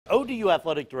ODU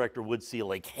Athletic Director Wood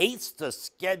Seelig hates to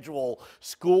schedule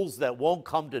schools that won't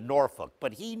come to Norfolk,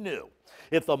 but he knew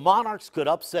if the Monarchs could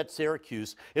upset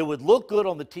Syracuse, it would look good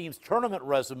on the team's tournament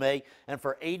resume, and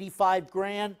for 85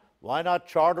 grand, why not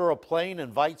charter a plane,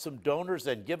 invite some donors,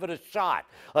 and give it a shot?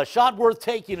 A shot worth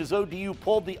taking as ODU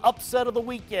pulled the upset of the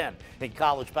weekend in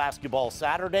college basketball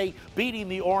Saturday, beating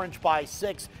the Orange by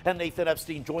 6, and Nathan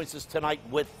Epstein joins us tonight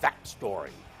with that story.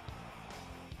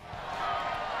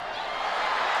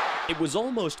 It was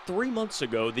almost 3 months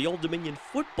ago the Old Dominion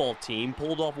football team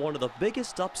pulled off one of the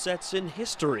biggest upsets in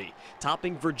history,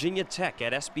 topping Virginia Tech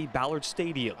at SB Ballard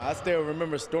Stadium. I still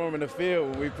remember storming the field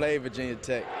when we played Virginia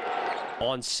Tech.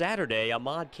 On Saturday,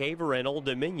 Ahmad Caver and Old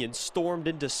Dominion stormed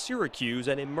into Syracuse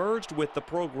and emerged with the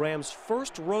program's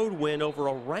first road win over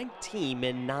a ranked team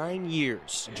in 9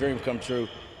 years. Dream come true.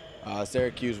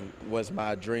 Syracuse was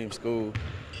my dream school.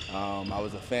 I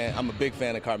was a fan. I'm a big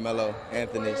fan of Carmelo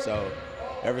Anthony, so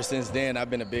ever since then, I've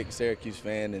been a big Syracuse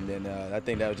fan, and then I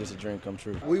think that was just a dream come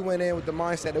true. We went in with the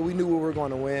mindset that we knew we were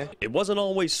going to win. It wasn't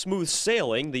always smooth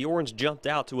sailing. The Orange jumped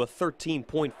out to a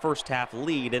 13-point first-half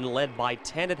lead and led by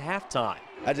 10 at halftime.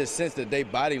 I just sensed that their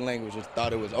body language just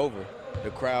thought it was over.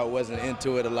 The crowd wasn't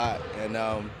into it a lot,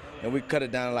 and we cut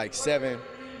it down to like 7.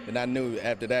 And I knew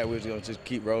after that we was going to just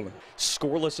keep rolling.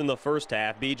 Scoreless in the first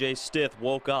half, B.J. Stith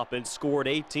woke up and scored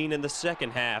 18 in the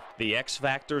second half. The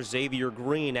X-Factor Xavier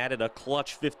Green added a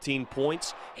clutch 15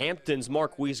 points. Hampton's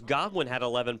Marquise Godwin had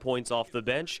 11 points off the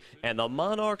bench, and the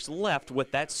Monarchs left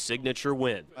with that signature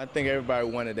win. I think everybody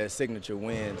wanted that signature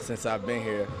win since I've been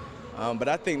here, but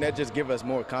I think that just gives us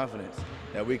more confidence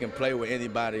that we can play with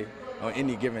anybody on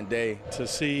any given day. To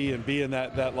see and be in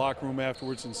that locker room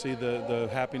afterwards and see the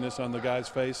happiness on the guy's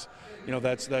face, you know,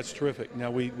 that's terrific. Now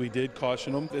we did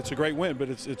caution them. It's a great win, but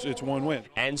it's one win.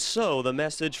 And so the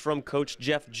message from Coach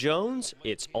Jeff Jones: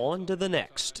 it's on to the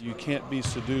next. You can't be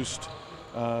seduced,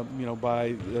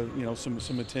 by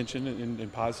some attention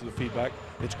and positive feedback.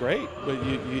 It's great, but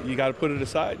you got to put it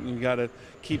aside and you got to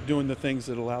keep doing the things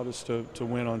that allowed us to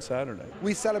win on Saturday.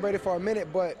 We celebrated for a minute,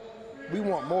 but we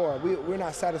want more. We're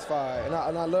not satisfied, and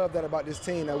I love that about this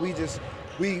team, that we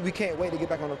can't wait to get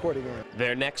back on the court again.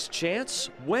 Their next chance,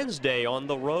 Wednesday on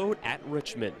the road at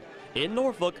Richmond. In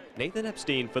Norfolk, Nathan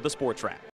Epstein for the Sports Wrap.